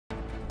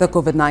The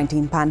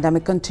COVID-19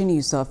 pandemic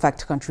continues to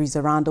affect countries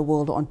around the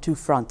world on two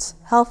fronts,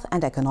 health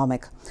and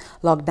economic.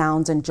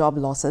 Lockdowns and job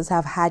losses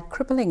have had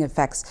crippling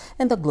effects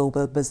in the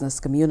global business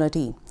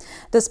community.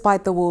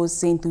 Despite the woes,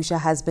 Saint Lucia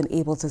has been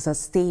able to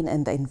sustain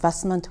in the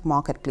investment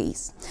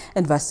marketplace.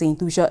 Invest Saint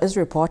Lucia is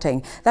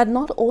reporting that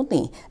not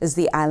only is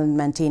the island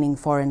maintaining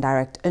foreign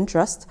direct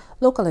interest,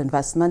 local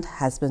investment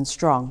has been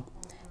strong.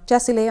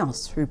 Jessie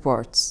Leons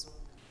reports.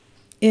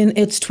 In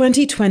its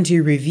 2020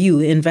 review,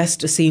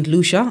 Invest Saint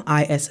Lucia,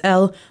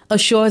 ISL,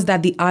 assures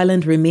that the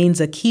island remains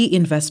a key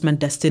investment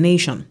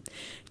destination.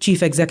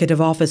 Chief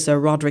Executive Officer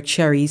Roderick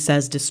Cherry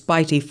says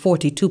despite a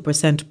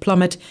 42%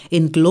 plummet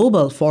in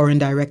global foreign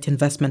direct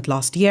investment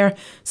last year,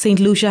 Saint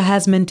Lucia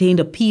has maintained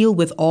appeal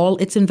with all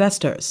its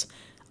investors.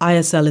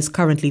 ISL is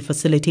currently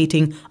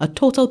facilitating a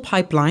total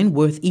pipeline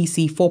worth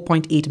EC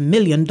 $4.8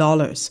 million.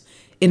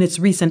 In its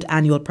recent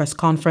annual press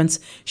conference,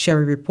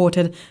 Sherry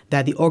reported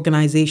that the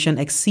organization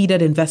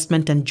exceeded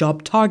investment and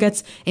job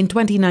targets in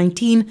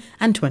 2019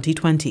 and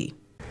 2020.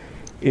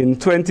 In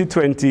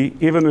 2020,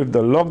 even with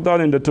the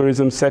lockdown in the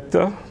tourism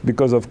sector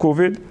because of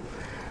COVID,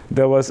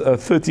 there was a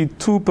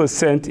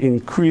 32%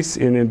 increase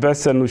in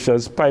Invest Saint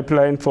Lucia's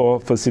pipeline for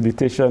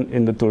facilitation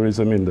in the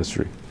tourism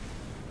industry.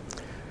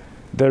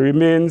 There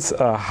remains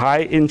a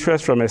high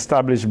interest from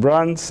established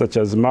brands such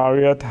as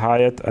Marriott,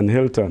 Hyatt, and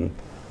Hilton.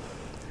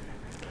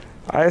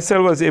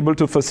 ISL was able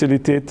to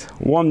facilitate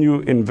one new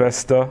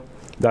investor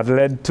that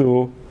led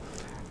to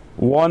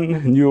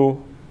one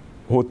new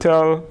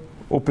hotel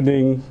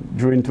opening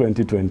during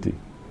 2020.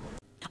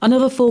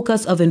 Another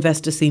focus of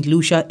Invest Saint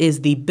Lucia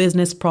is the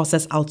business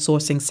process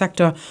outsourcing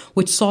sector,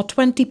 which saw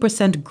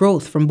 20%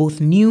 growth from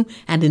both new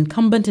and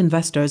incumbent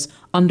investors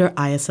under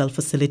ISL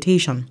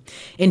facilitation.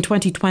 In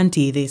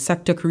 2020, the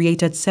sector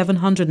created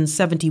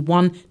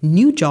 771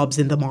 new jobs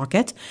in the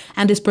market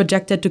and is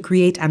projected to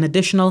create an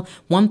additional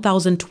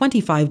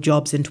 1,025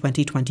 jobs in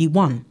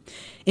 2021.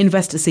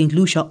 Invest Saint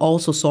Lucia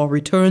also saw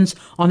returns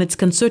on its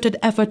concerted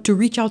effort to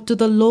reach out to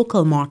the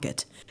local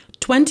market.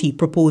 20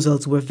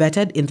 proposals were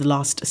vetted in the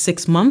last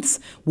 6 months,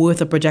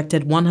 worth a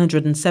projected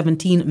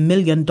 $117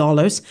 million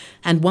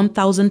and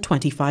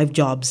 1,025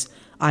 jobs.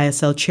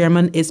 ISL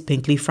chairman is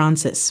Pinkley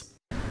Francis.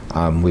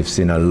 We've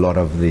seen a lot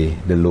of the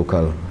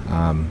local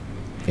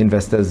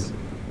investors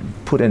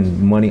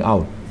putting money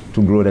out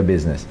to grow their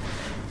business.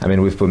 I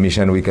mean, with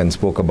permission, we can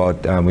spoke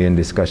about, we're in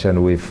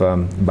discussion with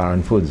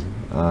Baron Foods,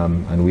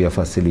 and we are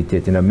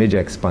facilitating a major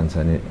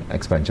expansion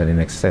in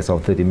excess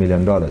of $30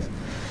 million.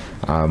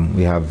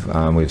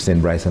 We've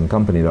seen Bryson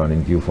Company down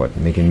in Beaufort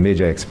making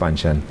major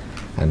expansion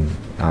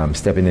and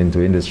stepping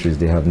into industries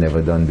they have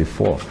never done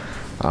before.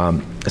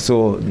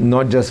 So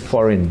not just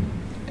foreign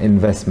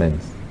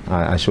investments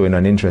are showing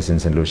an interest in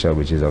St. Lucia,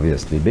 which is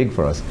obviously big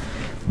for us,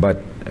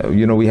 but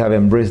we have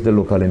embraced the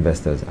local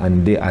investors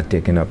and they are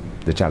taking up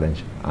the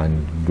challenge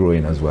and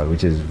growing as well,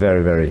 which is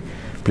very, very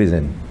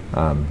pleasing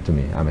to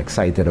me. I'm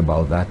excited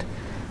about that.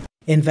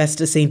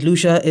 Invest Saint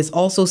Lucia is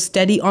also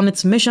steady on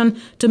its mission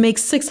to make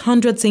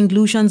 600 St.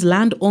 Lucians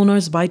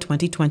landowners by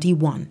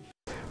 2021.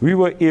 We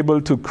were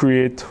able to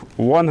create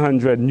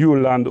 100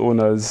 new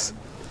landowners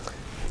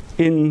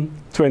in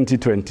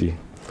 2020.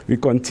 We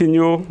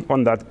continue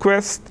on that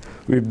quest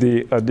with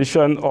the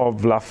addition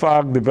of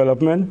Lafargue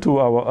development to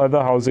our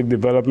other housing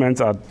developments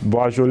at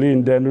Bois-Joli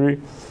in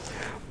Dennery,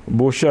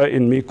 Bosha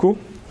in Micoud.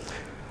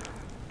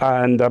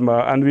 And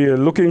we are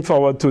looking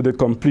forward to the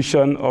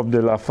completion of the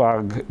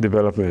Lafargue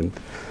development.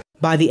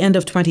 By the end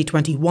of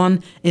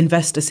 2021,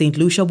 Invest Saint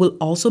Lucia will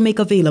also make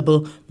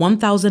available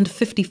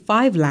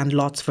 1,055 land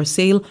lots for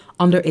sale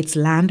under its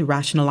land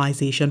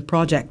rationalization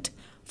project.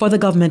 For the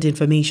Government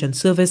Information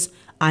Service,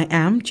 I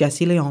am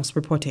Jessie Leons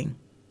reporting.